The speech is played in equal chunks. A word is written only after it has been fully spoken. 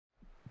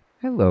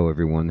Hello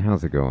everyone,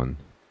 how's it going?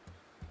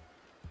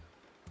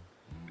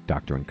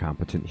 Dr.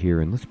 Incompetent here,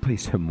 and let's play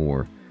some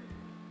more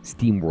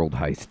SteamWorld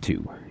Heist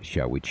 2.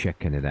 Shall we?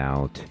 Checking it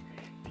out.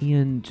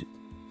 And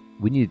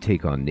we need to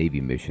take on Navy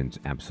missions,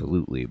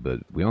 absolutely, but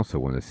we also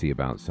want to see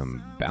about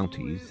some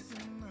bounties.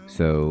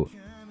 So,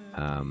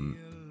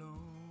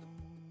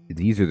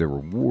 these are the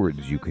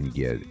rewards you can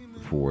get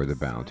for the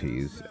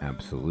bounties,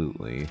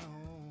 absolutely.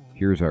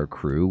 Here's our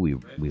crew.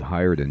 We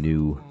hired a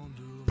new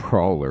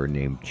Prowler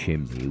named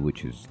Chimney,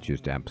 which is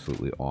just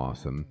absolutely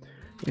awesome.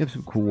 We have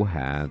some cool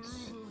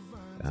hats.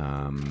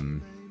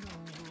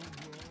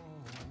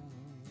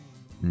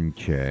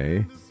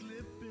 Okay.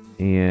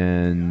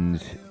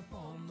 And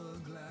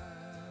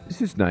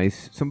this is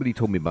nice. Somebody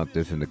told me about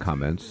this in the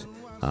comments,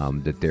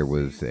 that there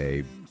was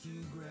a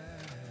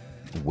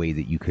way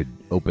that you could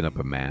open up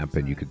a map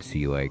and you could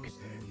see, like,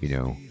 you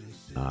know,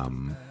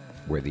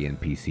 where the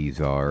NPCs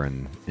are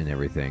and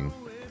everything.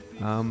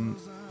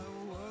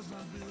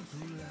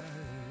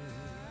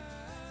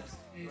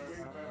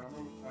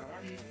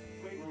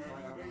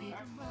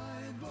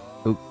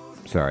 Oh,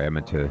 sorry, I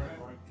meant to...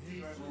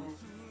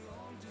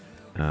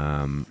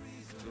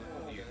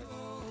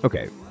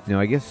 Okay, now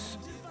I guess...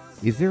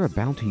 Is there a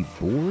bounty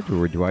board,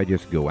 or do I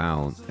just go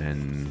out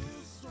and...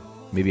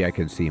 Maybe I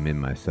can see him in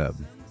my sub.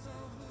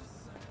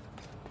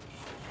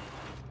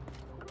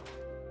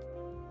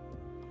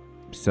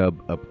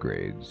 Sub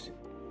upgrades.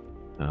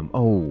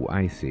 Oh,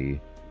 I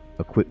see.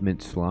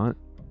 Equipment slot.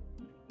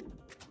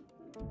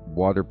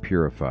 Water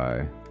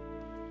purify.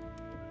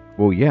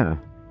 Well, yeah.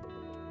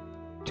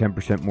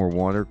 10% more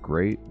water,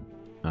 great.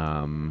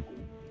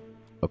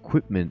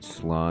 Equipment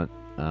slot.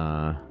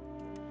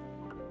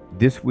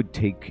 This would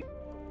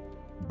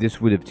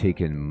have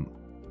taken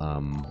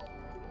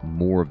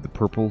more of the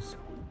purples,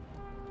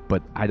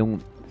 but I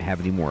don't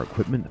have any more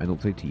equipment, I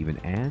don't think, to even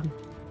add.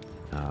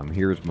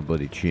 Here's my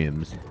buddy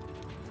Chims.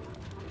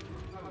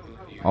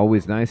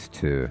 Always nice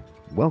to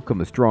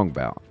welcome a strong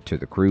bout to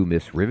the crew,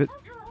 Miss Rivet.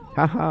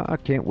 Haha, I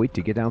can't wait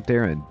to get out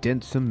there and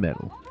dent some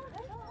metal.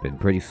 Been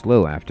pretty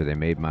slow after they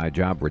made my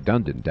job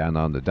redundant down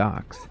on the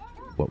docks.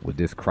 What with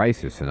this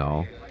crisis and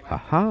all,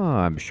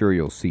 haha, I'm sure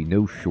you'll see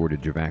no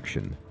shortage of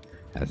action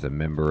as a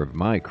member of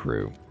my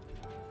crew.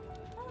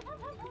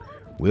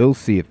 We'll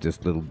see if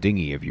this little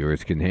dinghy of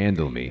yours can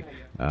handle me.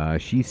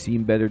 She's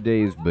seen better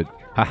days, but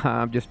haha,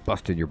 I'm just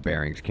busting your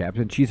bearings,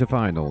 Captain. She's a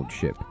fine old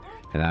ship,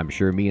 and I'm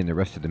sure me and the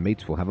rest of the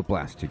mates will have a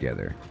blast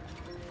together.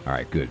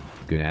 Alright, good.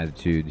 Good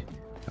attitude.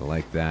 I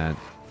like that.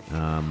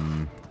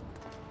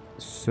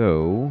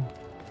 So...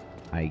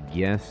 I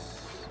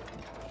guess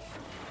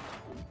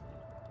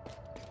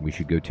we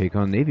should go take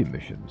on Navy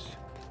missions.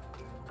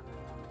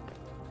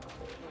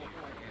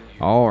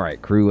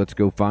 Alright, crew, let's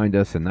go find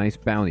us a nice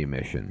bounty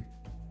mission.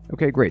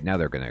 Okay, great, now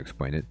they're going to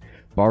explain it.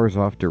 Bars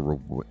offer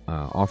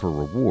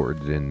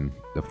rewards in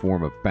the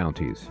form of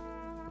bounties.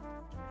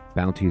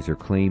 Bounties are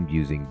claimed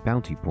using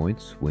bounty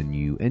points when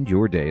you end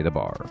your day at a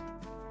bar.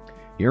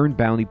 You earn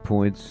bounty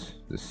points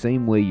the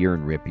same way you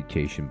earn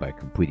reputation, by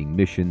completing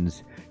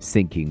missions,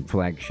 sinking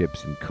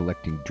flagships, and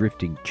collecting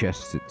drifting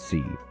chests at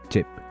sea.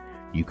 Tip: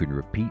 you can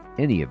repeat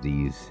any of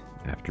these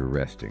after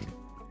resting.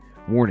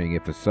 Warning: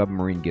 if a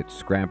submarine gets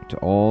scrapped,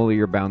 all of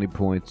your bounty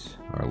points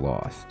are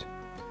lost.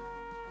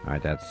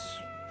 Alright, that's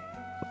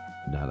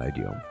not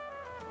ideal.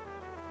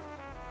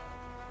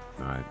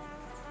 Alright.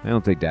 I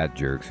don't think that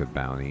jerks a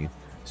bounty.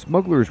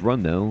 Smuggler's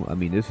Run, though. I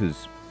mean, this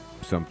is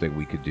something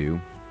we could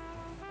do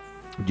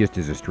just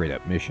as a straight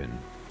up mission.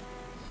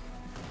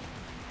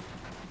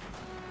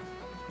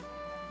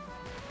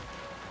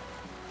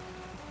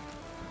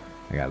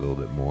 I got a little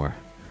bit more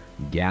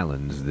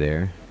gallons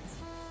there.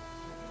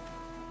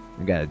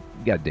 I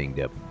got dinged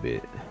up a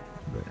bit,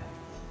 but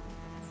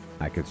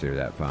I consider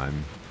that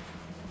fine.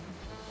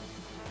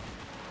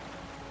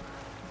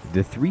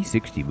 The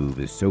 360 move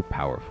is so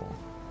powerful.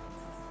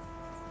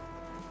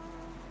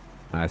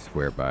 I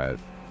swear by it.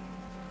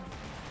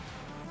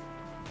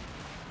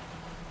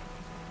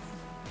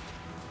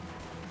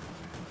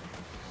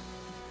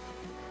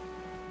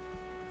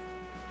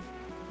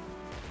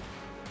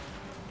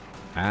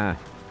 Ah.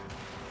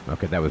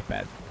 Okay, that was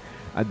bad.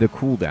 The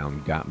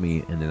cooldown got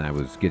me, and then I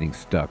was getting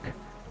stuck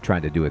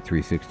trying to do a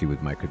 360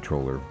 with my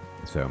controller.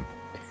 So,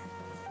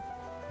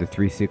 the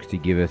 360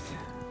 giveth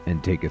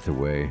and taketh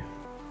away.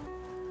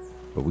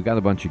 But we got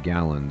a bunch of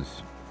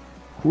gallons.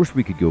 Of course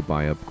we could go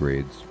buy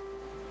upgrades.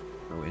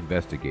 Oh,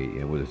 investigate.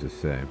 Yeah, what does this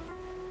say?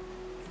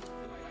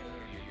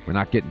 We're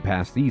not getting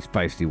past these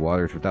feisty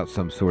waters without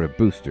some sort of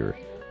booster.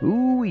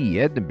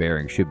 Ooh-wee, Edna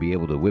Bering should be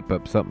able to whip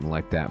up something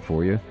like that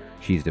for you.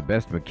 She's the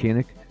best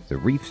mechanic the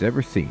reef's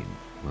ever seen.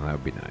 Well, that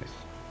would be nice.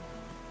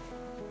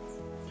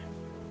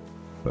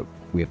 But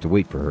we have to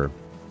wait for her.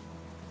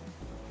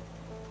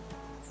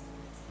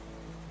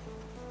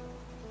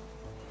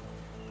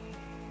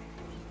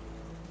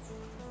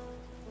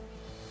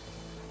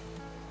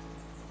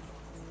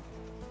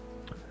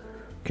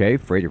 Okay,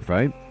 freighter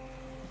fight.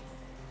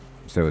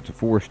 So it's a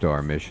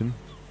 4-star mission.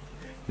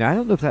 Now, I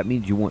don't know if that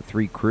means you want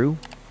 3 crew.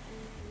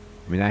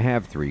 I mean, I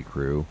have 3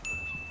 crew.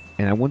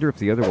 And I wonder if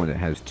the other one that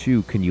has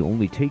 2, can you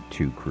only take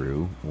 2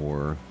 crew,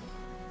 or...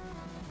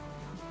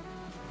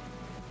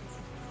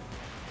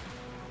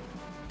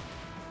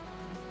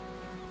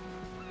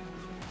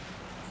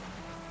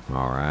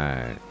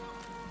 Alright.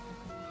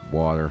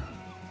 Water.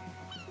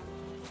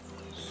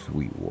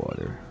 Sweet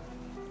water.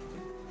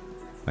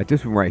 Like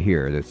this one right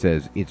here that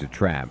says it's a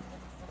trap.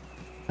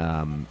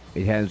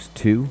 It has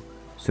 2,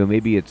 so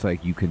maybe it's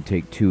like you can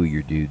take 2 of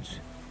your dudes,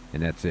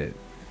 and that's it.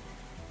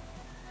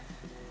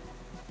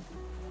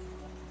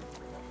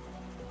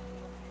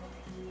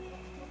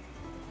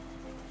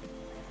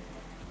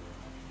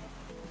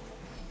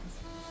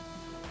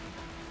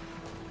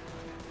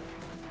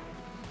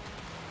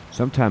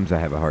 Sometimes I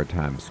have a hard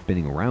time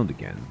spinning around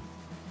again.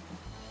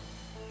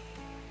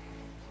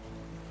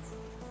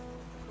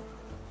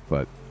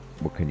 But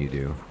what can you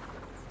do?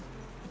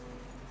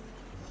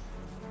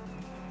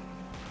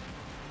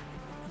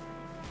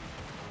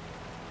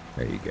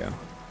 There you go.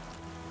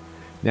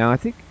 Now I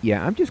think,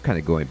 yeah, I'm just kind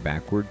of going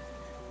backward,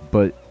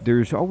 but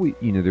there's always,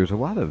 you know, there's a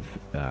lot of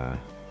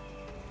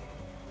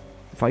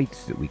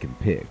fights that we can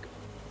pick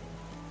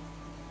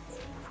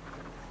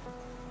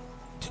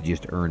to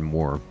just earn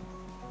more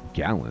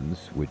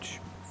gallons, which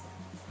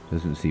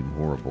doesn't seem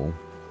horrible.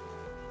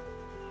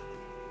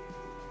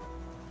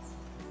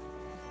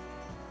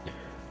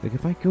 Like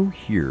if I go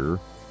here,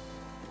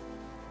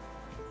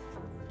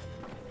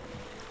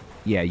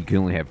 yeah, you can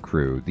only have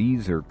crew.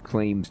 These are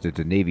claims that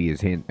the Navy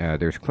is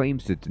there's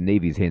claims that the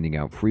Navy is handing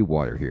out free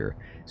water here.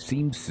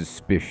 Seems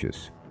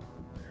suspicious.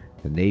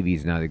 The Navy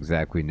is not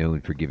exactly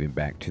known for giving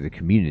back to the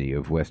community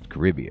of West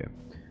Caribbean.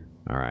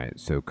 Alright,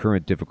 so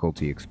current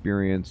difficulty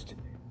experienced.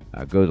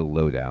 Go to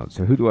loadout.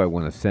 So who do I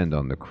want to send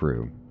on the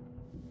crew?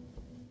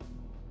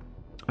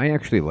 I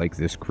actually like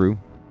this crew,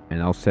 and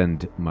I'll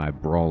send my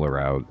brawler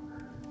out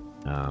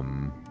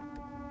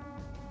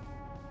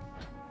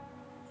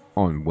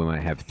on when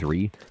I have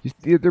 3.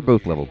 They're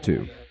both level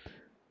 2.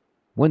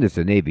 When has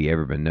the Navy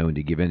ever been known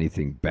to give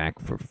anything back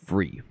for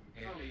free?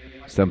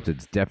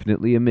 Something's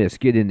definitely amiss.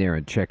 Get in there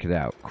and check it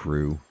out,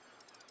 crew.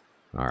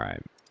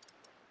 Alright.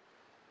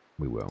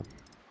 We will.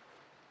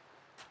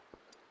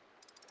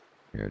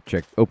 Here,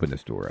 open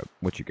this door up.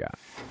 What you got?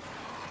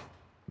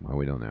 Well,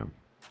 we don't know.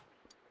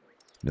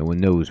 No one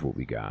knows what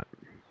we got.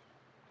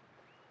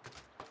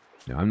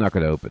 No, I'm not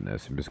going to open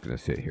this. I'm just going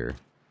to sit here.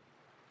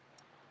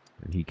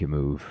 And he can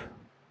move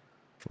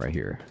right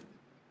here.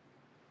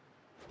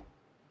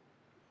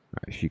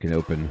 Alright, she can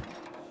open.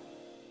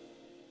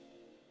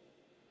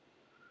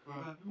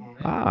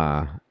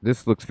 Ah,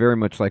 this looks very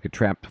much like a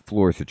trapped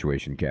floor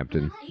situation,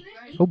 Captain.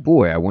 Oh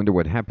boy, I wonder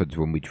what happens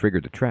when we trigger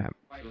the trap.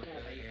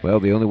 Well,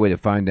 the only way to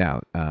find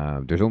out,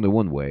 there's only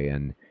one way,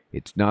 and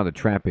it's not a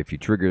trap if you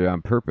trigger it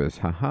on purpose.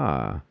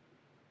 Haha.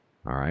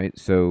 Alright,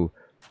 so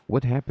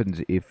what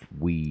happens if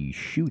we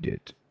shoot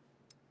it?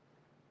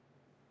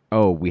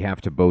 Oh, we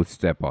have to both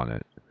step on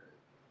it.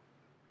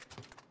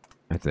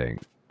 I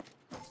think.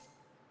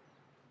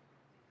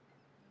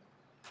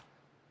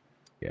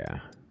 Yeah.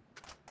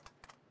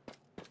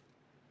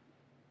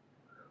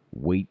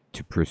 Wait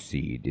to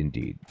proceed,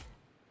 indeed.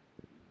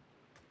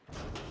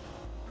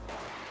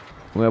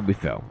 Well, we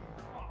fell.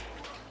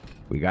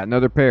 We got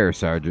another pair,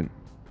 Sergeant.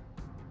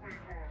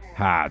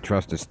 Ha,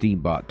 trust a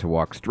steambot to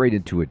walk straight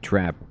into a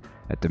trap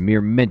at the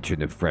mere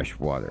mention of fresh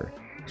water.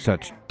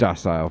 Such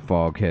docile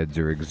fogheads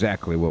are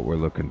exactly what we're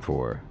looking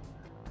for.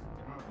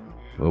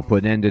 We'll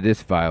put an end to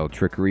this vile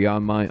trickery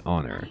on my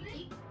honor.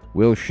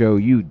 We'll show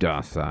you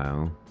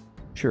docile.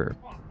 Sure.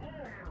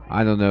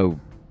 I don't know,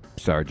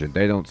 Sergeant.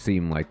 They don't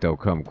seem like they'll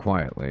come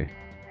quietly.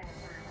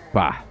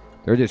 Bah,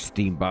 they're just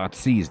steambots.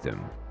 Seize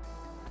them.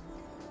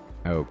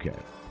 Okay.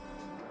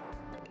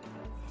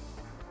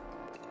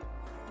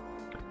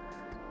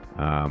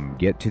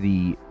 Get to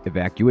the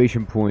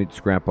evacuation point.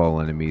 Scrap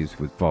all enemies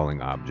with falling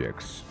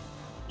objects.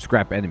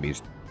 Scrap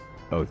enemies.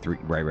 Oh, 3.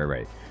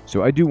 Right.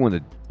 So I do want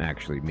to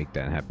actually make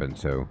that happen.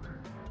 So,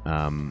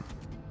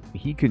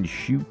 he can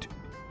shoot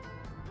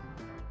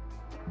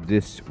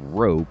this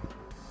rope.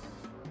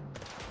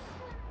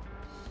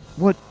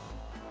 What?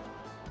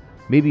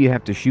 Maybe you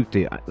have to shoot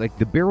the... Like,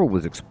 the barrel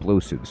was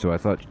explosive, so I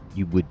thought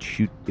you would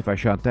shoot... If I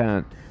shot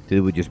that, that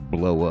it would just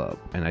blow up.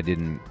 And I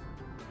didn't...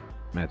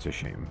 That's a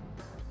shame.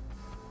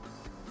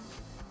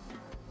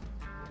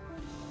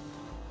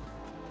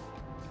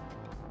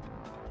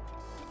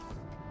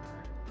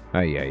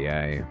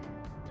 Ay.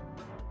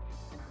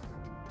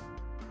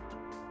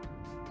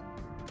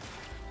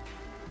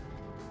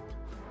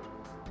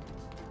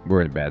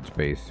 We're in a bad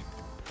space.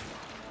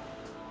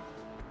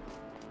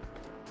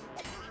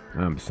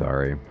 I'm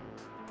sorry.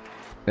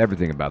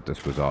 Everything about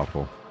this was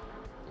awful.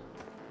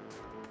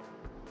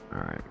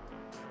 Alright.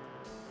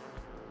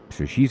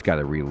 So she's got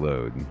to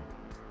reload.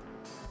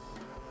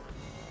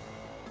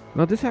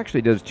 Well, this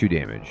actually does 2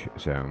 damage,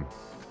 so...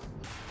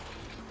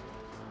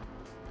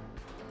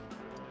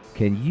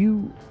 Can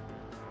you...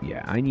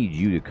 Yeah, I need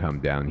you to come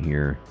down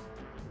here.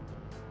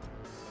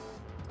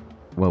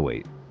 Well,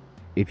 wait.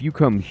 If you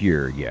come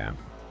here, yeah.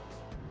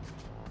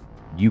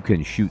 You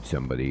can shoot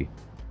somebody.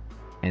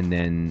 And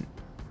then...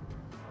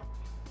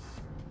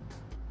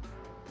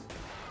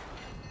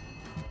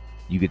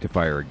 you get to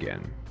fire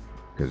again,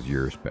 because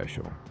you're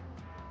special.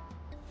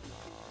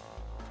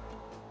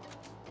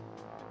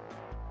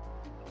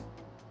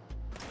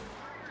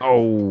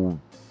 Oh!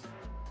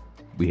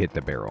 We hit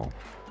the barrel.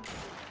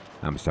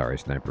 I'm sorry,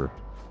 sniper.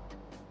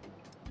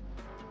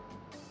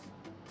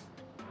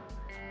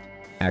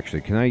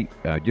 Actually, can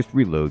I just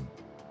reload?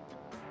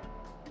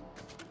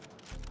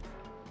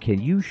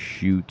 Can you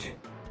shoot?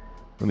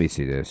 Let me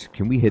see this.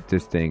 Can we hit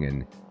this thing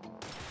and...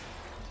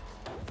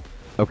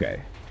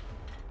 Okay.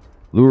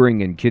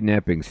 Luring and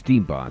kidnapping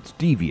steambots.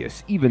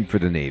 Devious, even for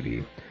the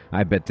Navy.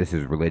 I bet this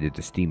is related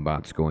to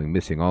steambots going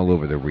missing all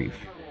over the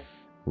reef.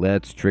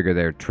 Let's trigger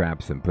their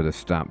traps and put a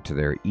stop to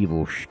their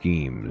evil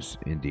schemes.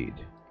 Indeed.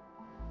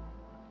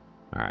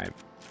 Alright.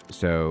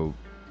 So...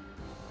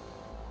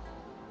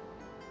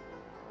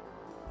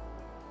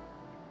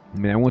 I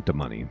mean, I want the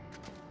money.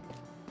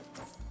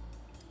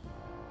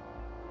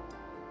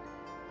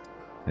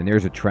 And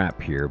there's a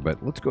trap here,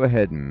 but let's go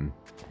ahead and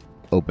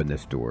open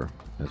this door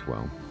as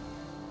well.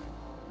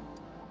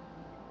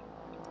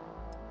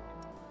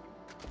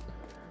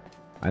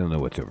 I don't know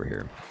what's over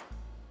here.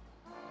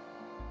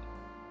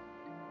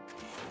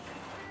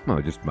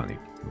 Oh, just money.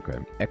 Okay.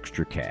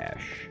 Extra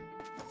cash.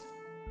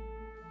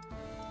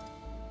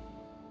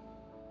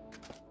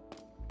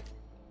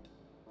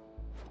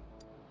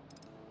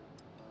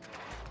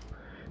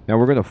 Now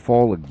we're going to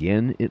fall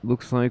again, it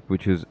looks like,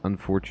 which is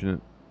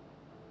unfortunate.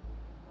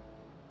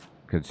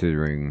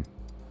 Considering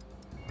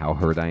how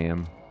hurt I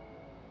am.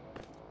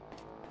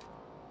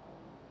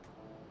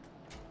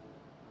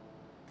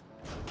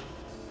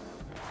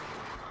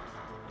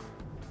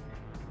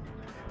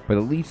 But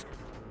at least,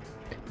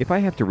 if I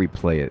have to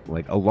replay it,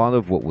 like, a lot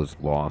of what was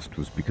lost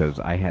was because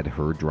I had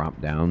her drop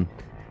down,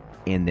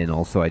 and then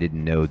also I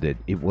didn't know that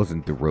it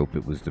wasn't the rope,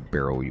 it was the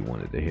barrel you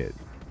wanted to hit.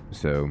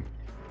 So,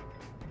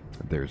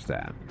 there's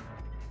that.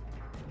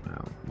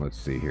 Now, let's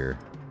see here.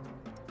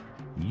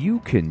 You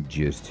can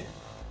just...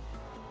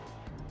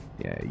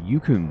 Yeah, you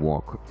can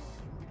walk...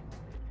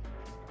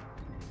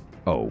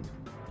 Oh.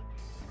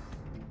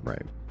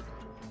 Right.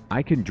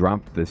 I can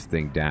drop this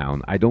thing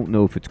down. I don't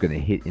know if it's going to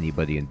hit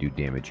anybody and do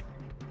damage.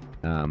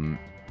 But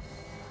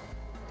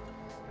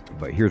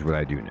here's what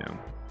I do know.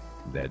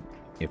 That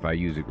if I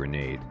use a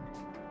grenade,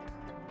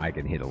 I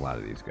can hit a lot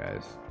of these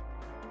guys.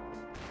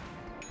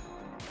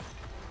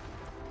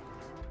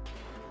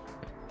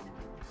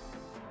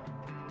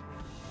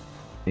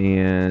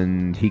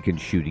 And he can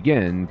shoot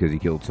again because he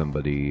killed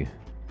somebody.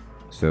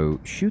 So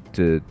shoot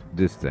to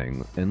this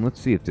thing, and let's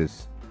see if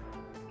this...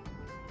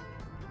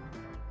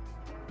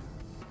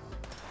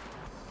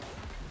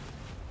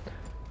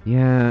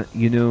 Yeah,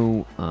 you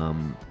know,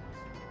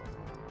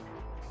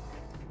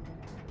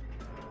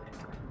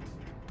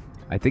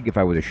 I think if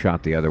I would have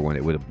shot the other one,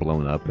 it would have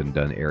blown up and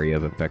done area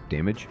of effect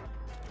damage.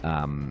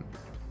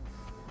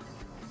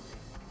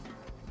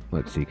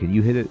 Let's see, can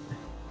you hit it?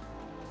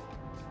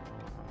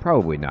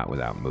 Probably not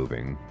without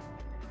moving.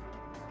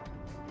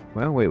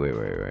 Well, wait.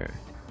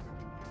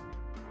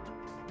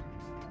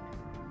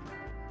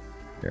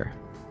 Here.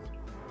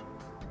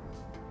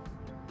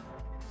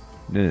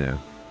 No.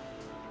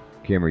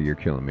 Camera, you're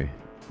killing me.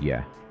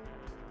 Yeah.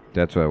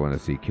 That's what I want to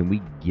see. Can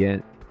we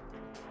get...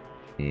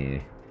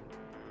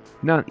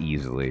 Not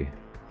easily.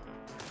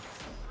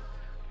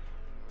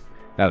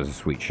 That was a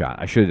sweet shot.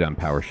 I should have done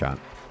power shot.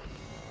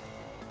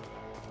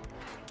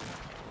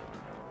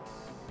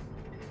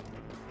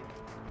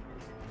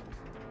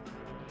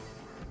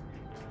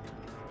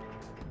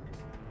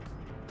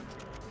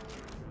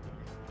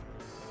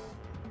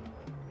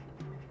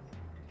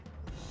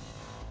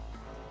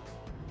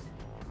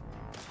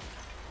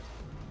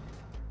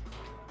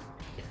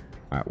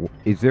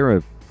 Is there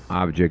a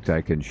object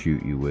I can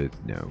shoot you with?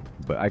 No,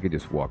 but I could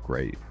just walk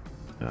right.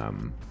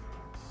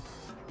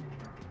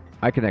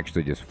 I can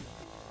actually just...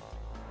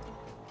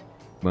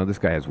 Well, this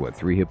guy has, what,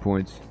 3 hit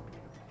points?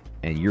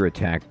 And your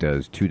attack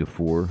does 2 to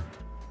 4.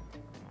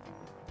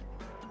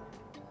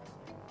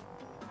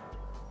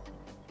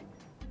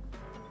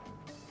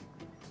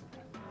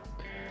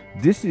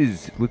 This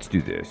is... Let's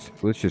do this.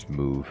 Let's just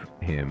move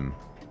him.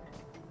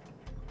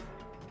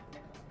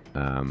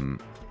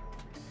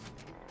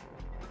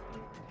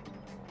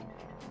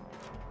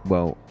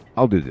 Well,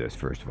 I'll do this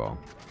first of all.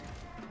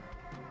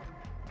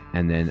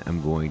 And then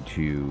I'm going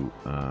to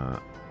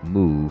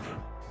move.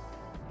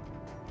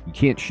 You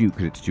can't shoot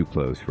because it's too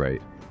close,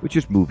 right? Let's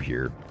just move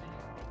here.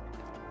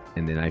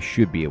 And then I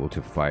should be able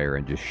to fire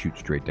and just shoot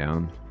straight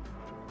down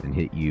and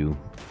hit you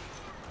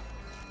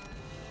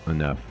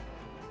enough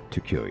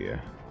to kill you.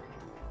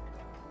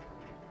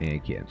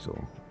 And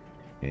cancel.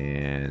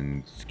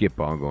 And skip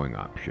ongoing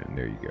option.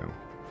 There you go.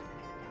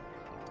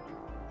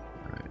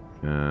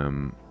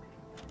 Alright.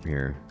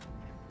 Here.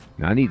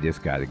 Now I need this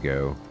guy to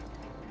go.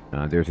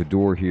 There's a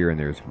door here and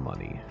there's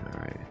money.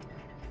 Alright.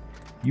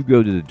 You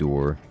go to the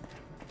door.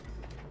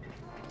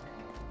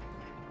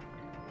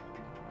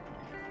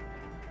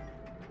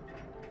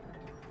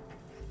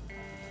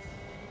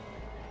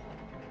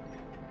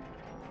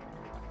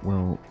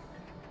 Well,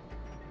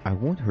 I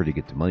want her to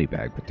get the money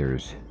back, but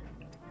there's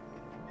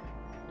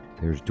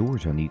There's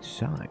doors on each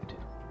side.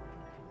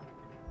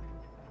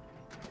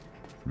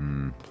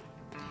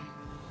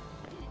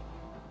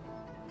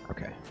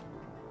 Okay.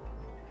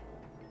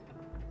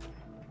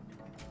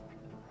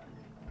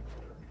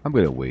 I'm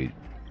gonna wait.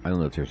 I don't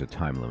know if there's a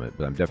time limit,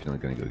 but I'm definitely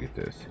gonna go get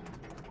this.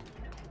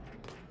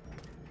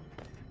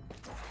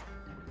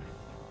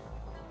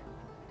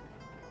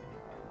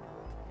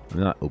 I'm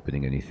not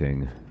opening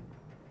anything.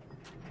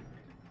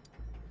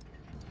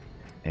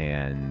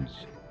 And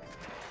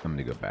I'm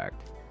gonna go back.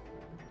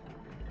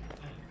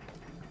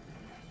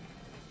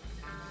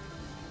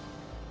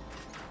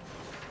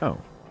 Oh.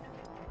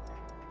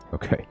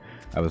 Okay.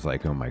 I was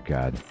like, oh my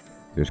god.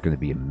 There's gonna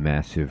be a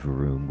massive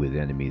room with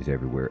enemies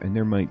everywhere. And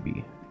there might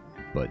be.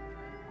 But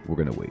we're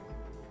gonna wait.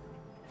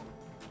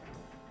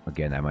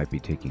 Again, I might be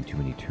taking too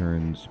many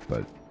turns,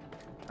 but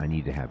I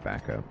need to have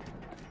backup.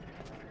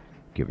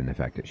 Given the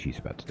fact that she's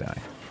about to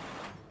die.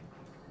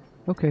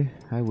 Okay,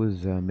 I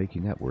was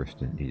making that worse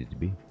than it needed to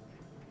be.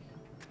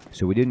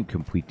 So we didn't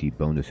complete the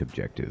bonus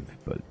objective,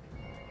 but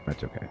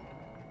that's okay.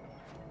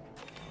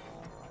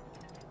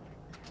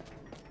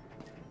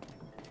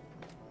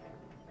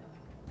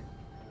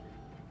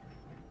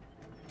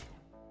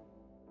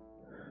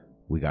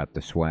 We got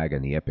the swag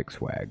and the epic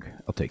swag.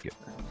 I'll take it.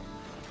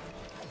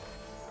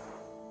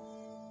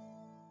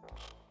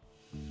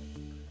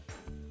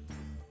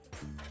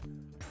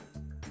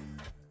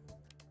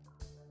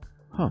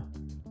 Huh.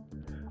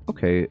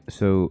 Okay,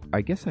 so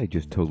I guess I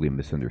just totally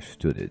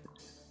misunderstood it.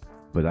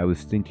 But I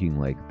was thinking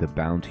like the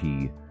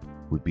bounty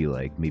would be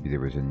like maybe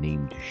there was a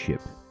named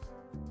ship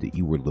that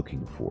you were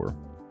looking for.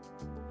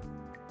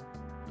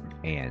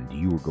 And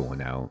you were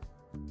going out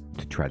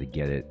to try to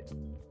get it.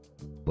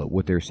 But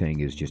what they're saying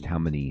is just how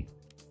many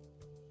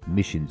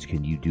missions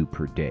can you do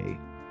per day.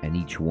 And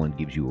each one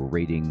gives you a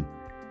rating.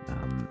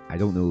 I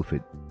don't know if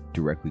it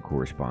directly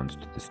corresponds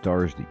to the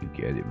stars that you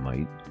get. It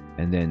might.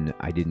 And then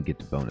I didn't get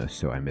the bonus,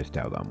 so I missed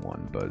out on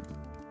one. But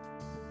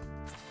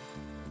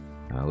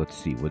let's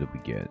see. What did we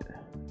get?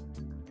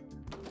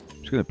 I'm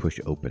just going to push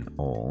open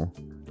all.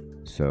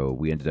 So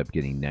we ended up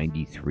getting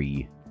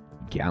 93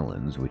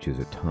 gallons, which is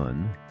a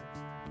ton.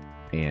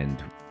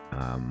 And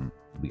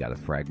we got a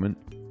fragment.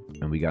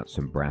 And we got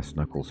some brass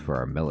knuckles for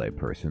our melee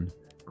person.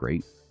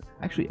 Great.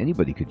 Actually,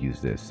 anybody could use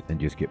this and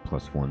just get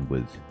 +1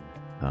 with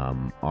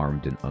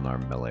armed and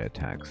unarmed melee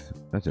attacks.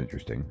 That's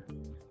interesting.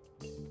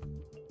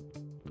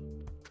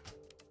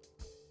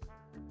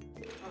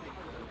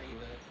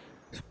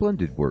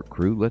 Splendid work,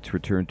 crew. Let's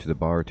return to the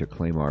bar to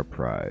claim our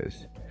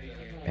prize.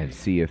 And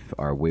see if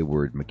our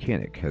wayward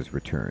mechanic has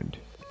returned.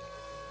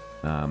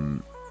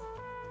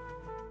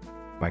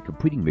 By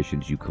completing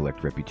missions, you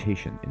collect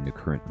reputation in the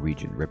current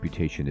region.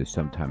 Reputation is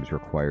sometimes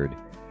required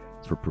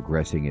for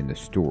progressing in the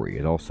story.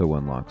 It also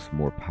unlocks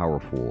more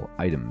powerful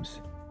items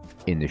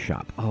in the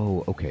shop.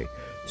 Oh, okay.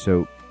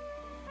 So,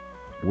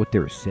 what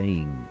they're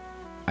saying,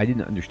 I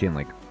didn't understand,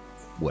 like,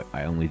 what,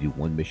 I only do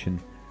one mission?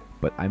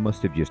 But I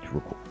must have just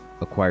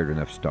acquired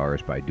enough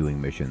stars by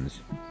doing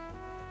missions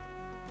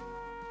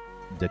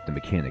that the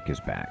mechanic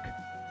is back.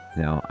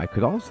 Now, I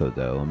could also,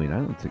 though, I mean, I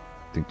don't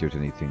think there's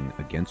anything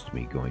against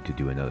me going to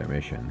do another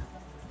mission,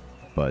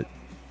 but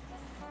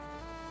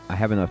I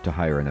have enough to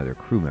hire another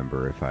crew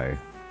member if I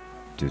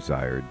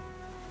desired.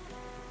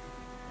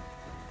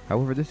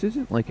 However, this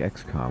isn't like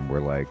XCOM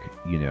where, like,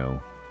 you know,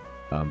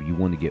 you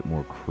want to get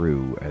more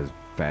crew as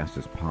fast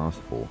as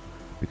possible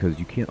because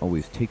you can't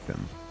always take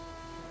them.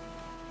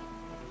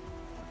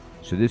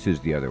 So this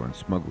is the other one,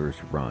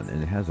 Smuggler's Run,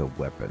 and it has a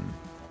weapon,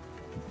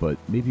 but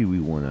maybe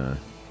we want to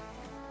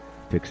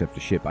fix up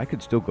the ship. I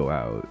could still go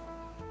out.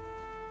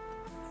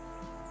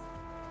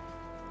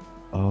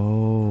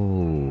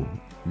 Oh,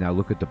 now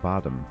look at the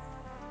bottom.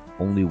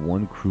 Only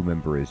one crew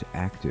member is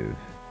active.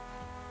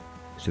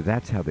 So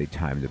that's how they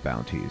time the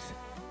bounties.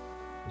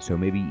 So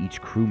maybe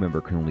each crew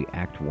member can only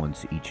act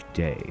once each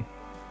day.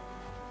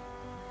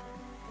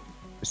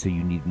 So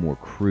you need more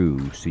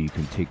crew so you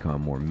can take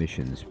on more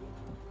missions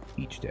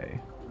each day.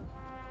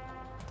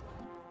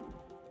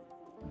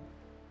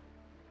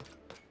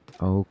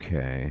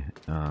 Okay.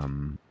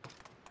 Now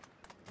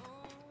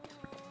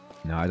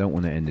I don't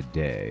want to end the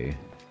day.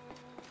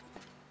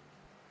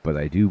 But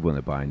I do want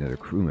to buy another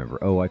crew member.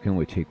 Oh, I can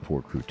only take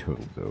 4 crew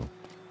total, though.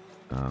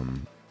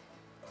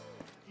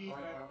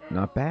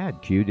 Not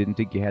bad, Q. Didn't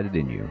think you had it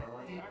in you.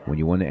 When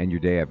you want to end your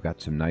day, I've got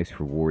some nice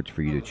rewards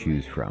for you to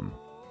choose from.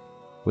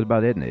 What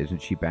about Edna?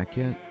 Isn't she back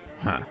yet?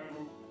 Huh.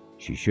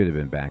 She should have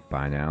been back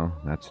by now.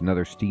 That's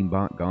another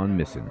steambot gone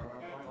missing.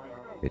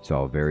 It's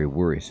all very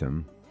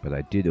worrisome, but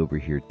I did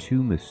overhear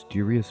 2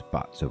 mysterious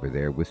bots over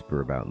there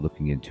whisper about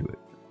looking into it.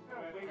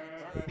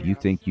 If you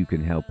think you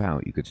can help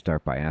out, you could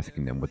start by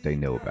asking them what they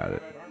know about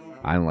it.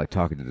 I don't like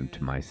talking to them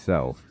to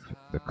myself.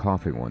 The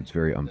coughing one's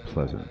very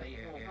unpleasant.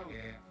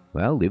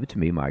 Well, leave it to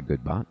me, my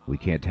good bot. We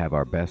can't have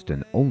our best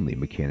and only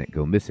mechanic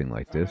go missing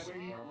like this.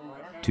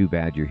 Too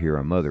bad your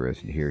hero mother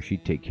isn't here.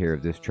 She'd take care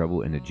of this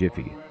trouble in a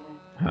jiffy.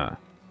 Huh.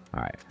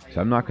 Alright, so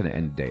I'm not going to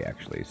end the day,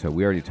 actually. So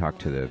we already talked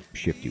to the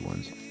shifty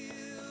ones.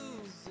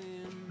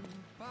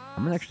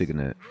 I'm actually going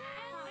to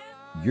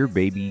Your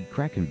baby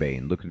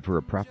Krakenbane, looking for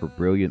a proper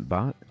brilliant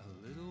bot?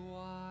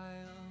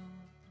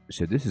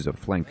 So this is a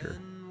flanker.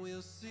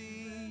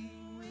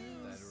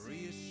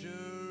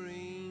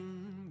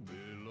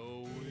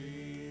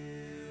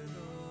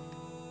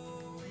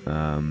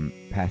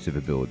 Passive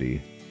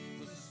ability.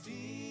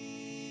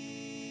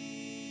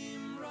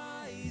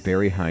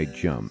 Very high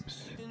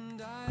jumps.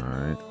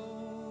 Alright.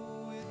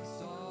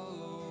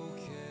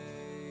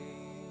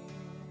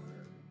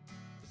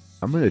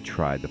 I'm gonna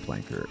try the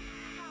flanker.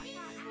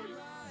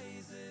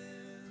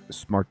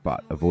 Smart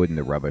bot, avoiding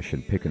the rubbish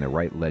and picking the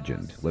right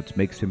legend. Let's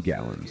make some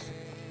gallons.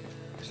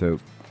 So,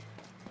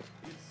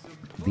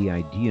 the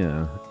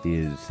idea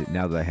is that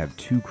now that I have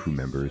 2 crew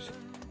members,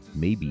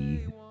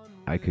 maybe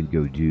I can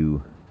go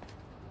do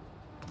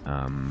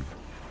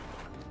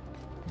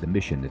the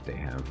mission that they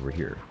have over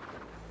here.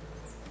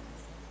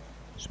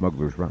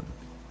 Smuggler's Run.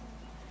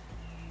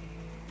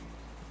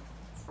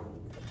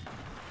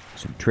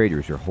 Some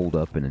traders are holed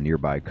up in a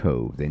nearby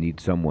cove. They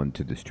need someone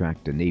to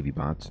distract the Navy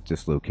bots at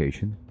this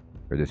location,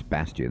 or this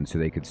bastion, so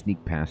they could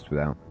sneak past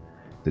without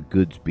the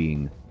goods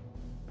being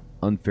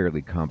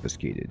unfairly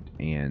confiscated,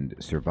 and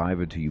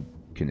survive until you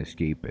can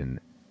escape and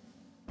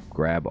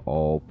grab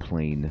all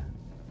plain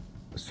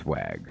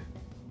swag.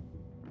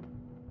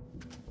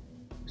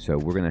 So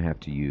we're gonna have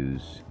to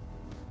use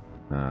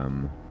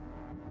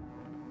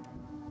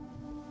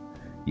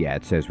yeah,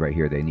 it says right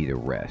here they need a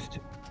rest.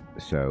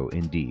 So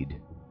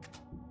indeed.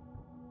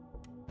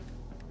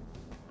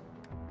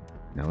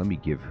 Now let me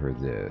give her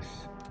this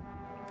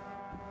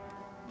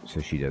so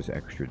she does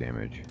extra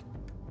damage.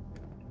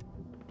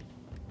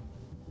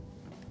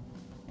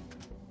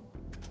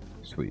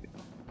 Sweet.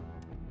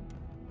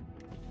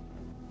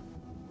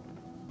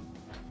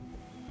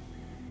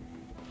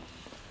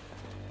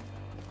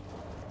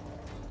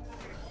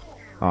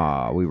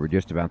 Ah, we were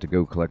just about to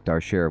go collect our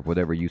share of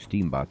whatever you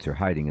steambots are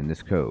hiding in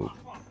this cove.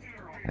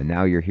 And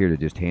now you're here to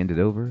just hand it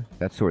over?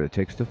 That sort of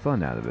takes the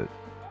fun out of it.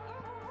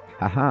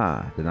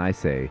 Haha, then I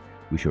say,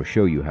 we shall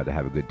show you how to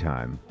have a good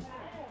time.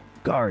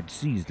 Guard,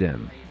 seize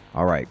them!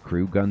 Alright,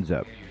 crew, guns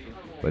up.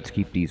 Let's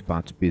keep these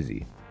bots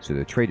busy, so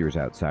the traders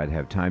outside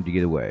have time to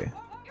get away.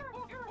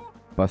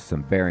 Bust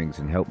some bearings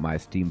and help my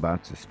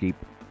steambots escape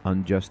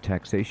unjust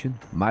taxation?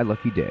 My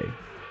lucky day.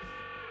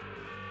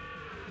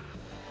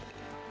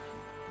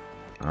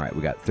 Alright,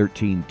 we got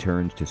 13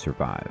 turns to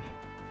survive.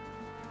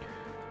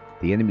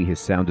 The enemy has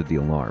sounded the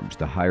alarms.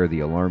 The higher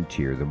the alarm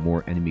tier, the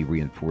more enemy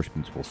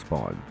reinforcements will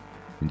spawn.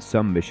 In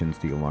some missions,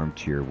 the alarm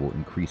tier will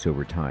increase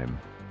over time,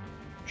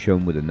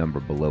 shown with a number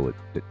below it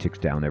that ticks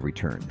down every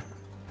turn.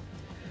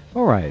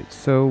 Alright,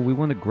 so we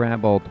want to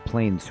grab all the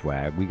plain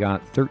swag. We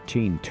got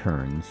 13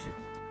 turns,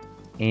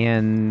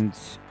 and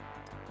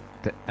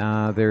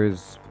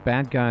there's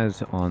bad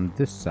guys on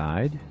this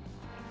side.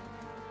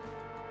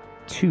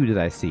 2 that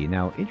I see.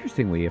 Now,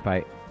 interestingly, if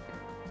I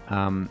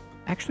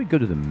actually go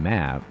to the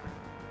map,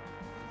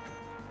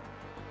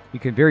 you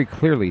can very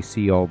clearly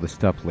see all the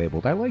stuff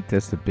labeled. I like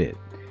this a bit.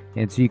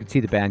 And so you can see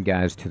the bad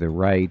guys to the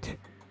right,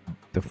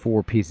 the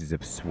 4 pieces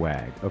of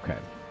swag. Okay.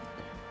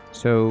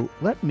 So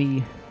let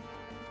me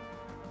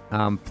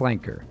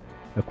flanker.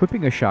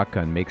 Equipping a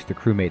shotgun makes the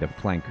crewmate a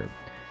flanker.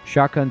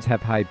 Shotguns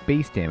have high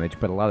base damage,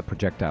 but a lot of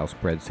projectile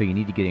spread, so you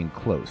need to get in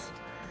close.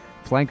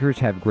 Flankers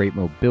have great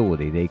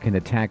mobility. They can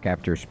attack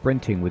after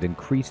sprinting with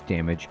increased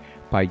damage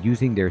by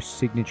using their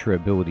signature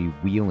ability,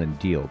 Wheel and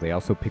Deal. They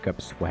also pick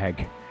up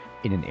swag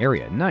in an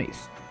area.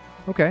 Nice.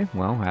 Okay,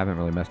 well, I haven't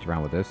really messed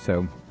around with this,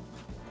 so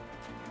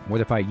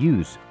what if I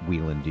use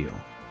Wheel and Deal?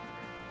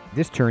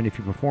 This turn, if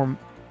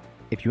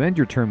you end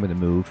your turn with a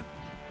move,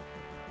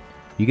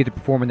 you get to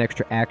perform an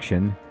extra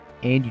action,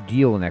 and you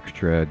deal an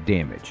extra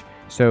damage.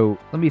 So,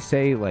 let me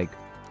say, like,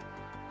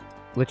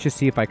 let's just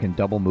see if I can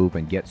double move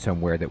and get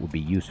somewhere that would be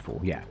useful.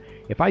 Yeah,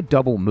 if I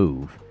double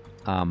move,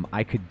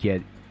 I could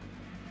get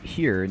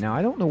here. Now,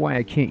 I don't know why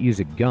I can't use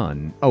a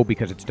gun. Oh,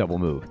 because it's double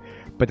move.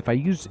 But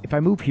if I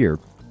move here,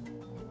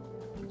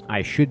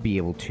 I should be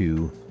able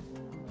to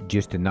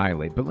just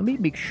annihilate. But let me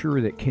make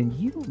sure that, can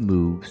you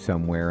move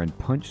somewhere and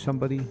punch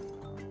somebody?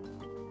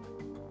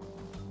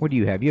 What do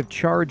you have? You have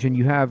charge and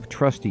you have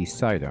trusty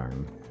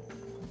sidearm.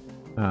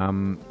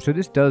 So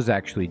this does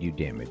actually do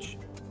damage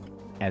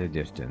at a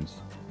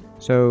distance.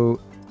 So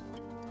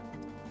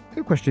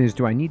the question is,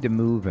 do I need to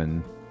move?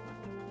 And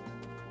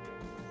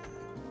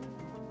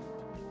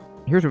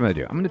here's what I'm going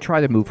to do. I'm going to try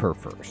to move her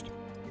first.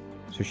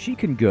 So she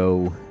can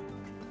go...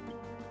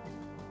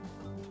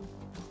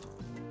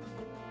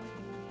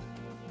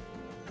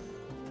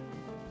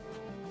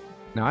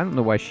 Now, I don't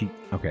know why she...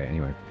 Okay,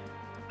 anyway.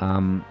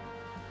 I'm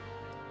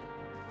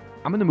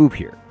going to move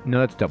here. No,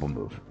 that's double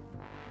move.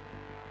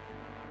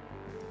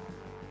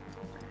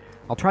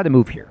 I'll try to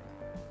move here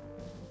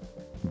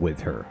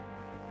with her.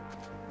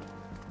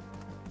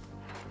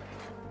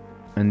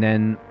 And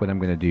then what I'm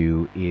going to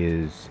do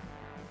is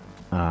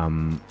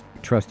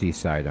trusty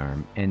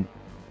sidearm. And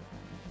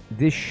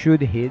this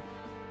should hit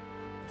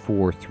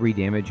for 3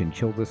 damage and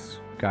kill this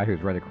guy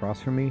who's right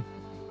across from me.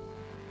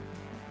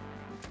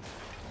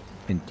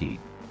 Indeed.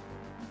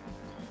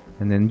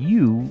 And then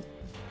you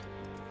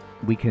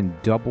we can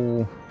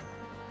double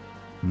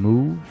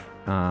move.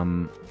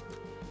 I'm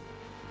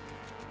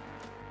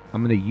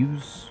going to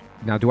use...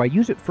 Now, do I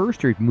use it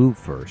first or move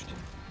first?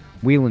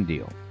 Wheel and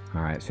deal.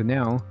 All right, so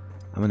now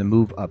I'm going to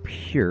move up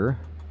here,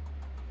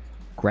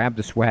 grab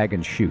the swag,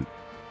 and shoot.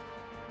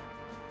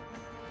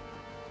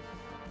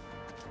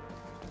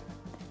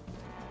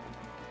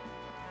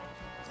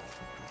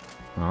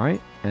 All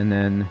right, and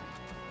then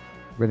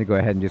we're going to go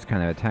ahead and just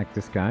kind of attack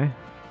this guy.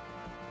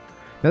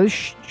 Now, this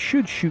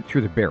should shoot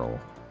through the barrel,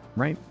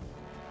 right?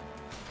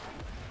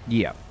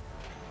 Yeah.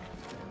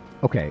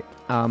 Okay,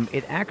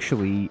 it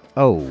actually...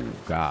 Oh,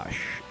 gosh.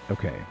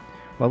 Okay.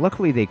 Well,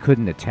 luckily they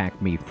couldn't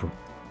attack me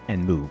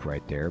and move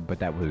right there, but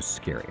that was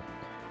scary.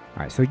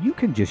 All right, so you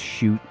can just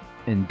shoot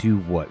and do,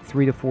 what,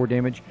 3 to 4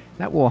 damage?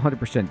 That will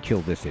 100%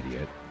 kill this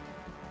idiot.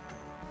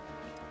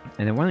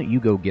 And then why don't you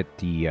go get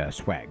the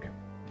swag?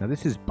 Now,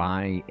 this is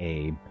by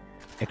a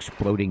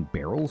exploding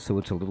barrel, so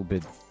it's a little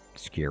bit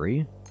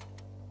scary.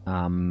 So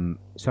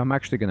I'm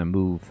actually going to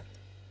move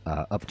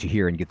up to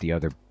here and get the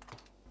other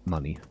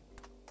money.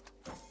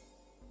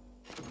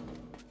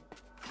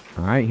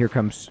 All right, here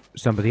comes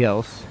somebody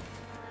else.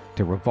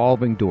 The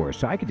revolving door.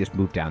 So I could just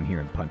move down here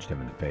and punch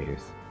them in the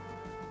face.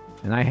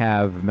 And I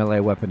have melee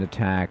weapon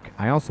attack.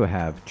 I also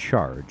have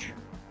charge.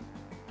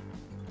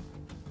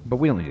 But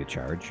we don't need a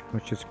charge.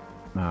 Let's just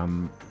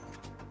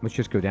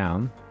go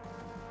down.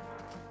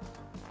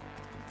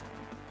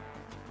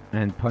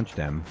 And punch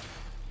them.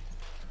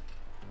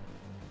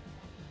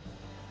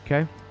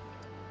 Okay.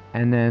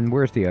 And then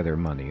where's the other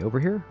money? Over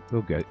here?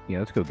 We'll get... Yeah,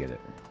 let's go get it.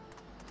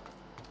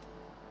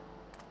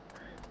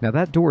 Now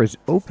that door is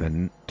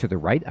open to the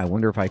right. I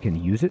wonder if I can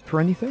use it for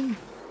anything?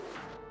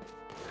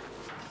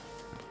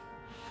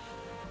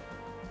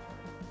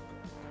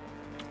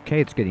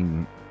 Okay, it's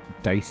getting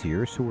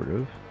dicier, sort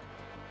of.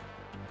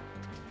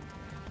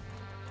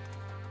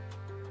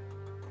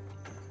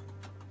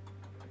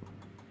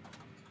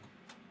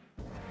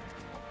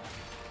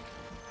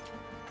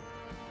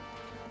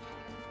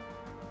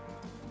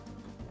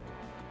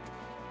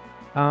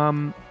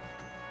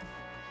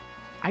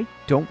 I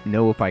don't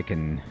know if I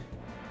can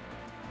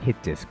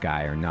hit this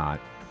guy or not.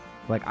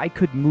 Like, I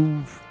could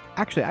move...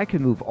 Actually, I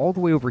could move all the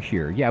way over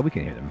here. Yeah, we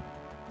can hit him.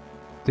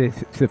 The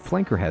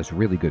flanker has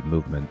really good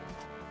movement.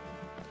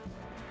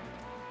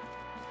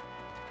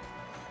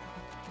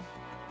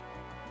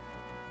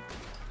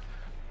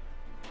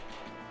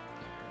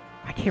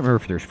 I can't remember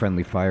if there's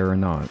friendly fire or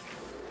not.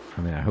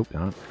 I mean, I hope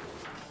not.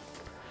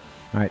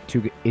 Alright,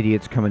 2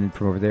 idiots coming in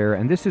from over there.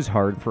 And this is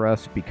hard for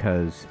us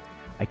because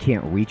I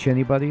can't reach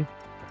anybody.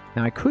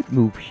 Now, I could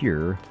move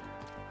here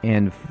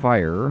and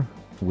fire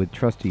with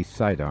trusty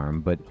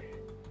sidearm, but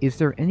is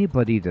there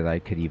anybody that I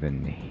could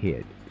even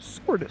hit?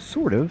 Sort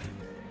of.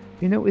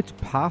 You know, it's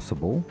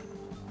possible.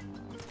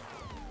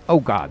 Oh,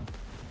 God.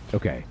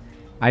 Okay.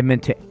 I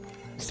meant to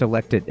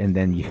select it and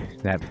then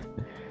that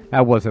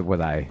wasn't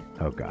what I...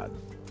 Oh, God.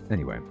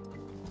 Anyway.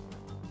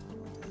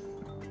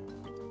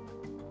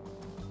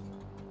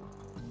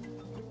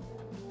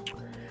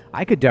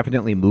 I could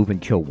definitely move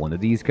and kill one of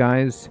these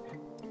guys,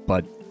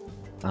 but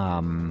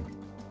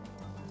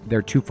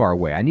they're too far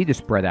away. I need to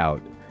spread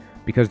out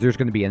because there's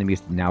going to be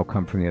enemies that now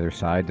come from the other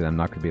side that I'm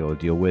not going to be able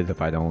to deal with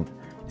if I don't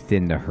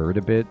thin the herd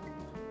a bit.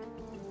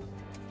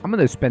 I'm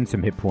going to spend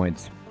some hit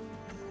points.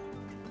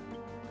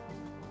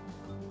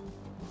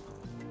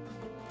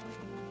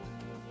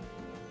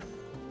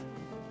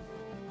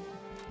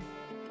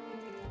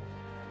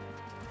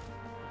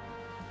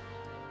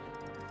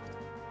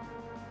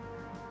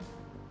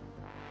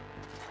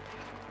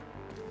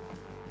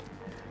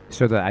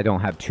 So that I don't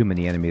have too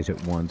many enemies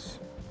at once.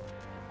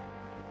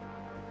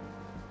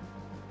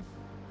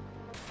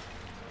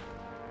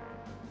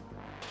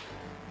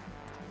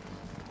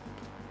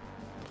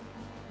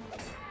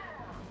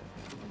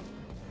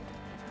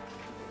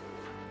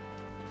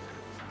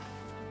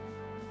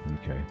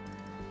 Okay.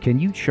 Can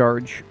you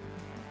charge?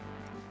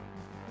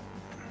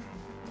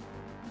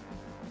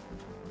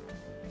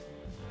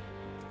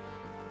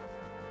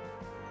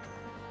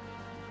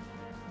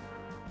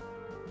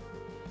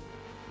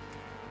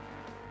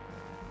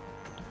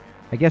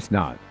 I guess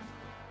not.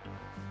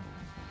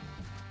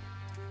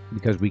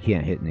 Because we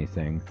can't hit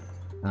anything.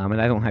 And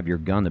I don't have your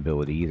gun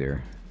ability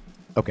either.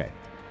 Okay.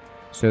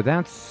 So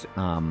that's...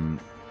 you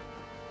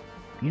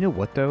know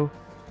what, though?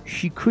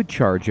 She could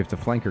charge if the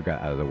flanker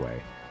got out of the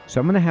way. So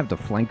I'm going to have the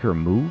flanker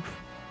move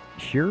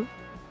here.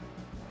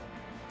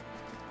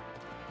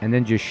 And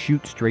then just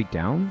shoot straight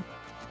down.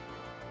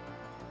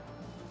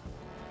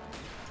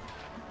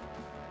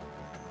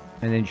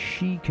 And then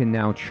she can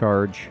now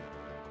charge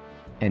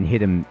and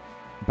hit him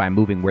by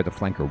moving where the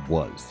flanker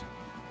was.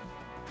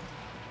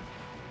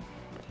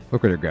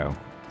 Look at her go.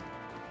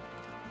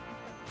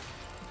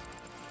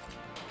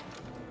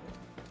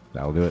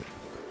 That'll do it.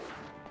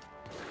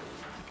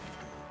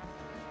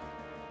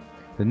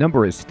 The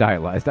number is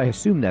stylized. I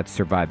assume that's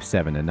Survive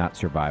 7 and not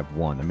Survive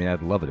 1. I mean,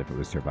 I'd love it if it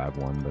was Survive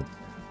 1, but...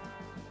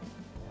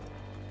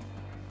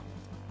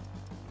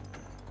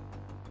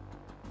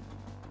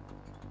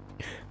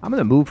 I'm going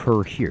to move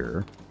her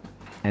here.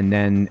 and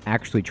then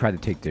actually try to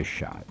take this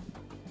shot.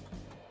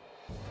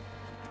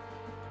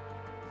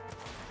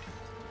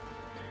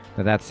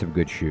 Now that's some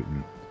good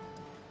shooting.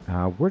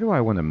 Where do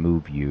I want to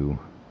move you?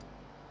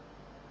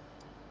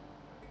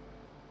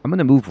 I'm going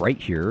to move right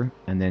here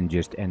and then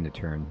just end the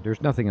turn.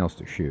 There's nothing else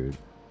to shoot.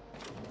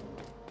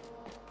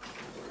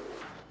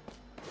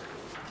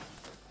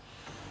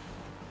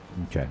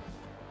 Okay.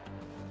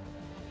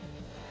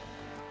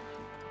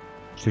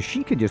 So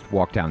she could just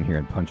walk down here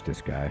and punch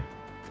this guy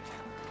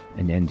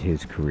and end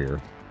his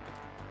career.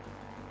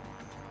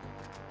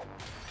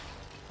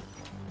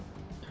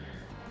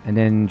 And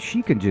then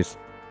she can just...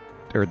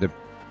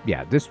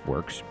 Yeah, this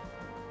works.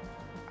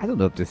 I don't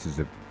know if this is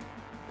a...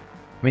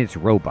 I mean, it's a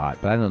robot,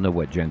 but I don't know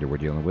what gender we're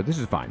dealing with. This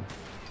is fine.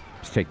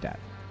 Let's take that.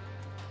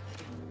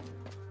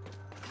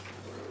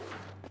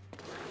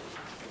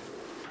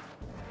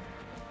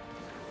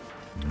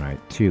 Alright,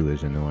 2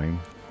 is annoying.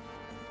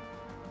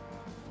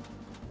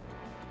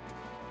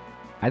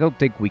 I don't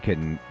think we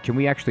can... Can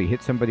we actually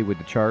hit somebody with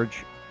the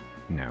charge?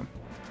 No.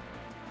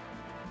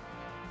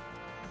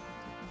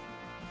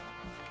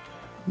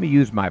 Let me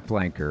use my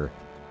flanker.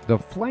 The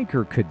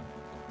flanker could...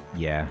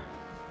 Yeah.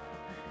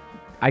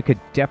 I could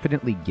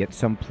definitely get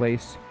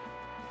someplace,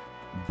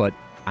 but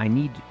I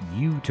need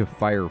you to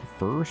fire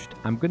first.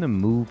 I'm going to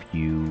move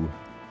you...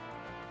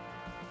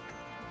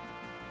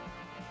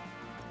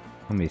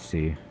 Let me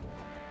see.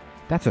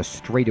 That's a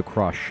straight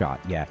across shot.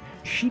 Yeah,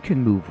 she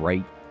can move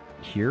right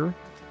here.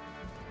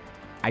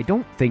 I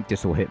don't think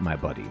this will hit my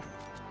buddy,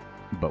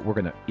 but we're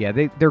going to... Yeah,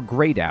 they're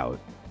grayed out,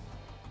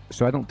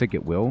 so I don't think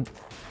it will.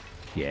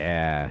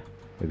 Yeah,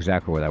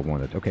 exactly what I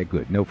wanted. Okay,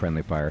 good. No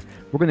friendly fire.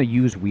 We're going to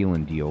use wheel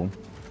and deal.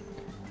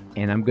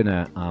 And I'm going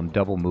to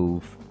double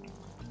move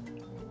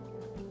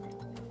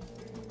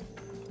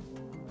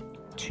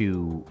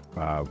to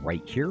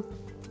right here.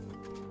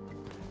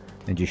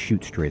 And just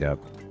shoot straight up.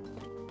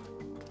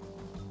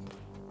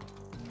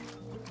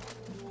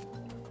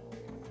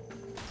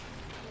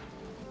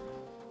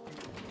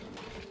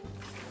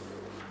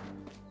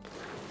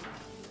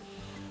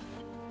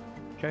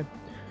 Okay.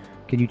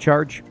 Can you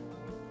charge?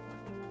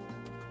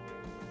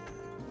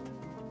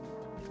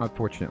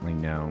 Unfortunately,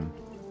 no.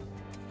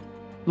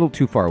 A little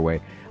too far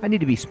away. I need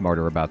to be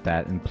smarter about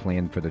that and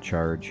plan for the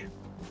charge.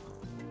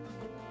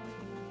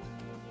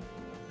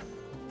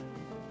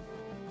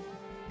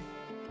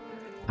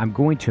 I'm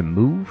going to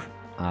move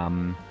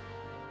up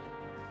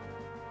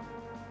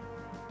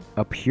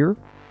here.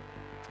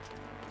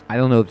 I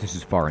don't know if this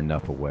is far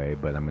enough away,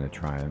 but I'm going to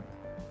try it.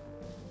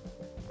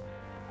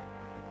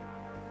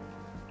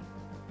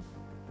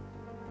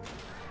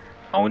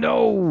 Oh,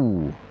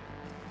 no!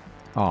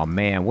 Oh,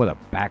 man, what a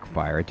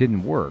backfire. It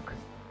didn't work.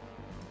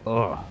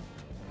 Ugh.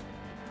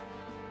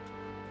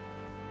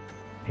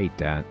 Hate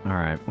that.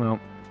 Alright, well,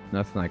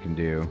 nothing I can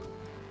do.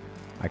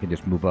 I can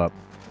just move up.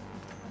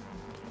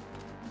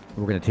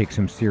 We're going to take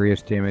some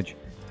serious damage.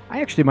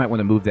 I actually might want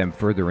to move them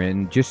further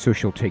in, just so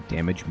she'll take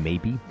damage,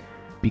 maybe.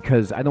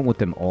 Because I don't want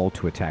them all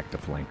to attack the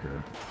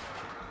flanker.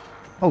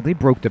 Oh, they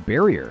broke the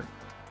barrier.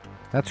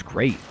 That's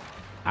great.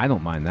 I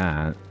don't mind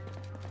that.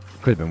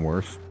 Could have been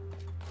worse.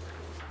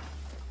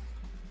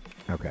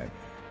 Okay.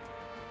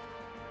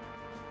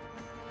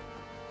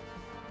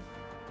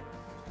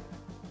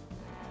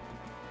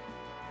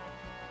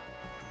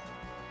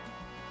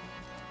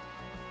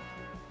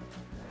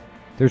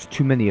 There's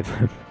too many of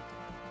them.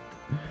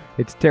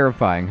 It's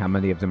terrifying how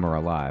many of them are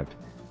alive.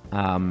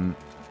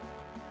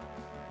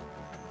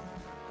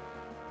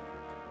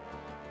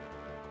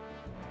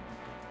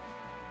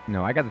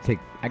 No, I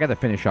gotta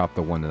finish off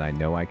the one that I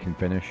know I can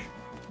finish.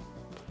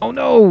 Oh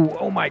no!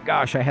 Oh my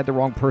gosh, I had the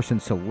wrong person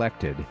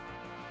selected.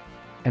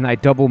 And I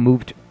double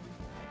moved.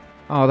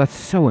 Oh, that's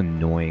so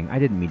annoying. I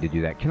didn't mean to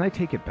do that. Can I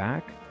take it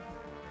back?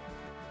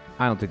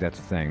 I don't think that's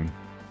a thing.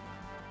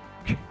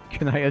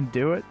 Can I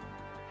undo it?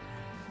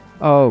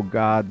 Oh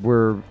god,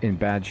 we're in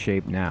bad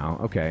shape now.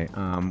 Okay,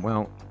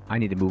 well, I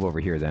need to move over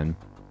here then.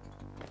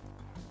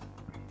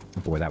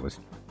 Boy, that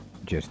was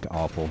just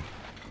awful.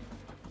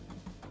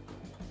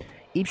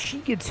 If she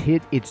gets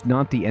hit, it's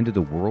not the end of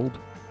the world.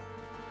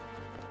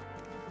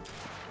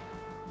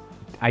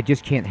 I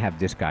just can't have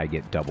this guy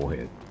get double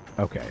hit.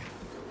 Okay.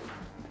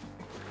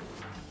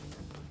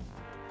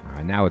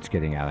 Alright, now it's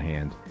getting out of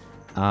hand.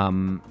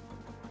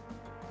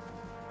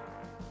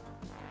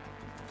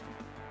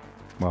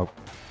 Well,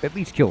 at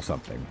least kill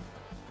something.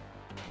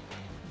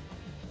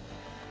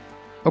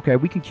 Okay,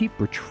 we can keep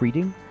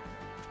retreating.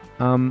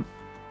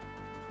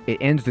 It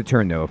ends the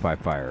turn, though, if I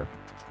fire.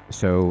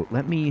 So,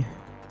 let me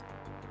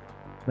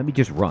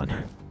just run.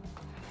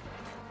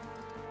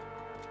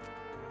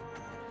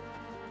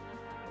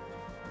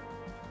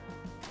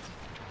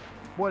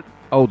 What?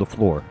 Oh, the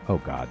floor. Oh,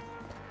 God.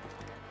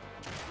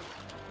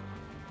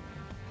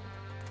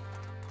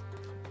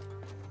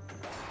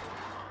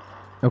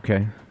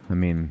 Okay, I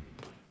mean...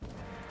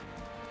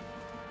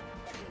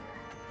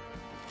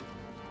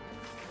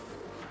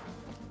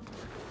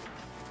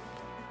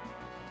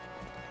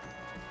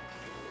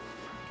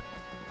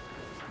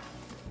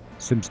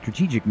 Some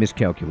strategic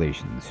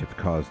miscalculations have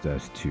caused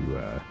us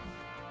to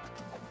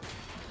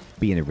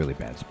be in a really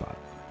bad spot.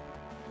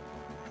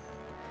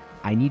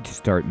 I need to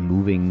start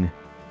moving.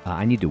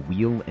 I need to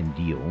wheel and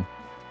deal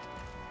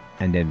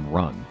and then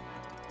run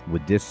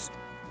with this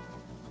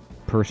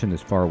person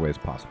as far away as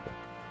possible.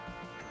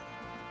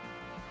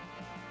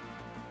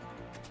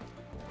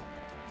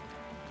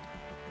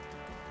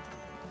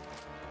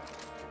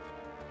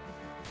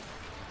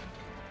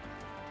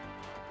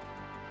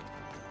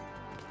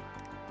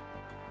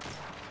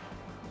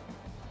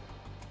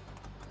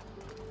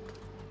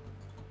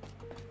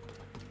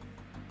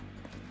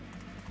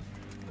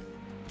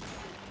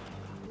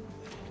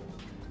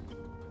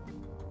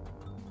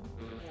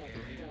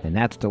 And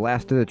that's the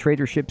last of the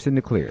trader ships in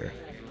the clear.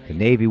 The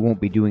Navy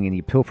won't be doing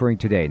any pilfering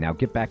today. Now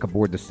get back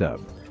aboard the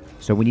sub.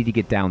 So we need to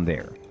get down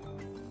there.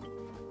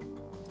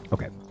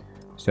 Okay.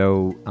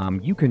 So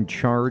you can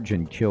charge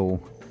and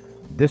kill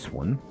this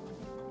one.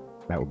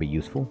 That would be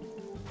useful.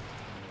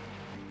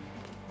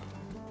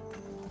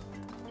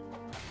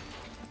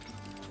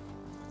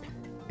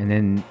 And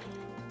then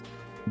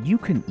you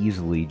can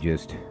easily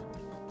just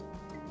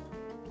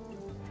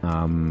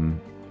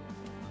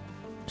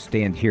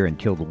stand here and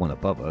kill the one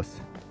above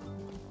us.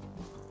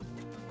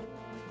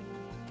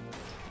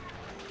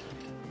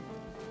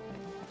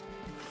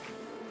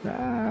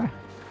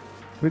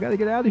 We gotta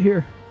get out of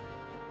here.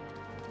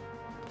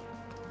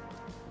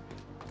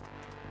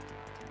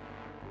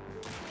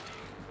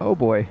 Oh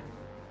boy.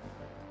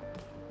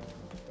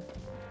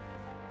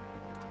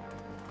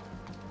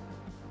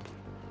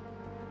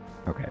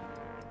 Okay.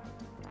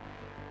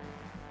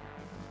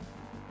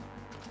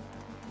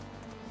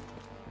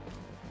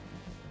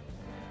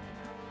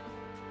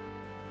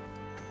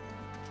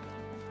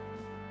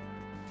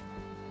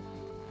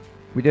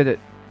 We did it.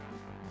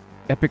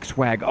 Epic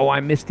swag. Oh,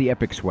 I missed the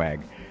epic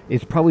swag.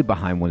 It's probably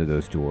behind one of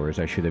those doors.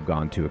 I should have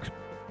gone to,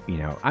 you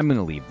know, I'm going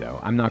to leave, though.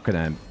 I'm not going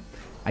to,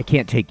 I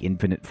can't take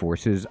infinite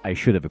forces. I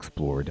should have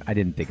explored. I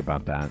didn't think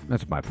about that.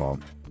 That's my fault.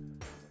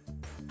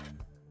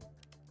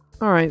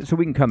 All right, so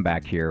we can come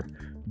back here.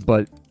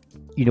 But,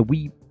 you know,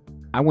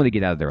 I want to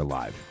get out of there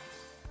alive.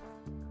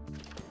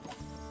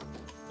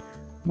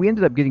 We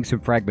ended up getting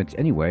some fragments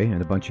anyway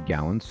and a bunch of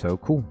gallons, so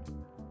cool.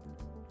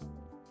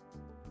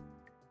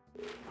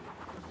 All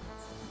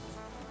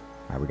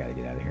right, we got to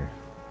get out of here.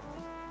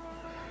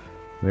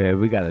 Yeah,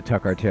 we got to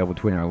tuck our tail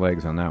between our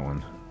legs on that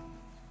one.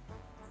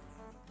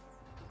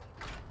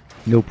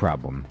 No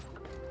problem.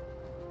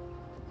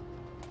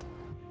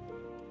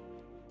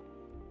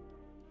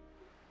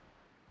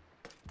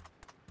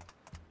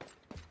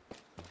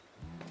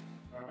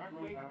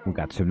 We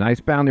got some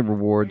nice bounty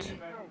rewards.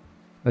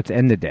 Let's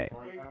end the day.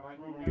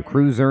 Your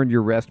crew's earned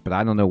your rest, but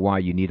I don't know why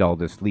you need all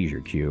this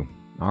leisure, Q.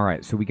 All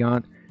right, so we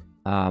got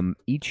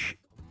each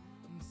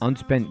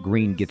unspent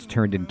green gets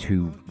turned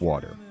into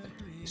water.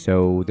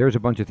 So there's a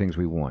bunch of things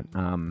we want.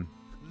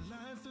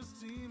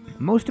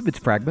 Most of it's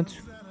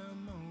fragments.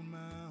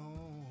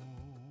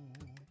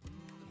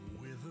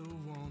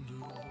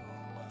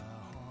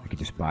 I could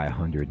just buy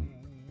 100.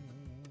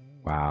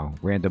 Wow.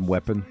 Random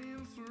weapon.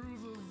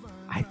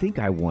 I think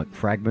I want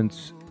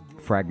fragments,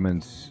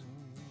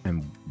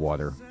 and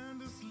water.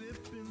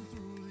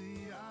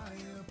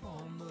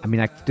 I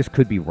mean, this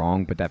could be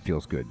wrong, but that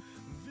feels good.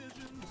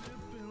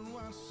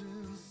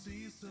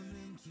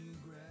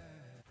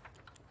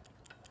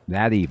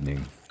 That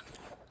evening.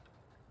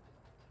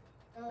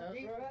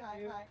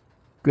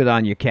 Good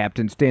on you,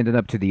 Captain, standing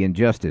up to the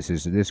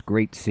injustices of this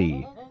great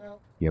sea.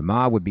 Your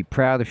ma would be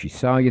proud if she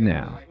saw you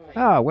now.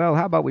 Ah, well,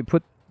 how about we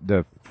put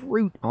the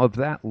fruit of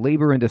that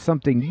labor into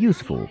something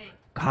useful?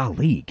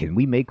 Golly, can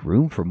we make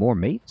room for more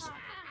mates?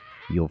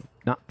 You'll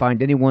not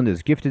find anyone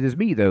as gifted as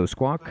me, though,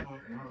 Squawk.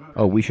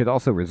 Oh, we should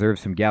also reserve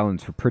some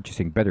gallons for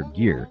purchasing better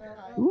gear.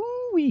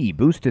 Ooh-wee,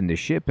 boosting the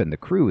ship and the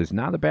crew is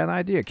not a bad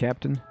idea,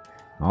 Captain.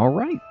 All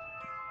right.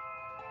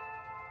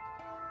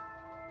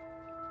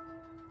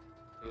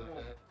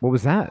 What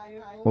was that?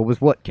 What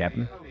was what,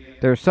 Captain?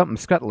 There's something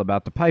scuttle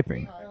about the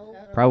piping.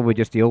 Probably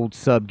just the old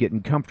sub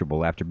getting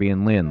comfortable after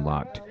being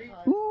landlocked.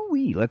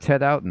 Ooh-wee, let's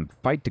head out and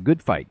fight the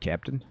good fight,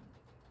 Captain.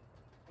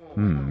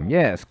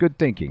 Yes, good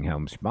thinking,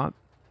 Helmspot.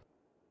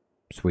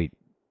 Sweet.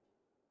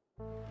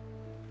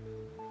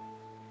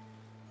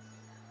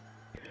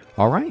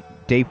 All right,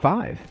 day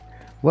 5.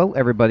 Well,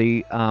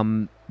 everybody,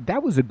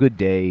 that was a good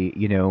day.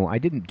 You know, I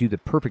didn't do the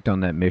perfect on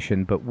that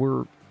mission, but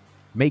we're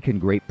making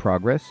great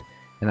progress.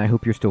 And I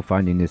hope you're still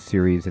finding this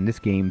series and this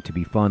game to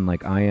be fun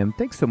like I am.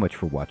 Thanks so much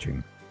for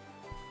watching.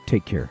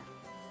 Take care.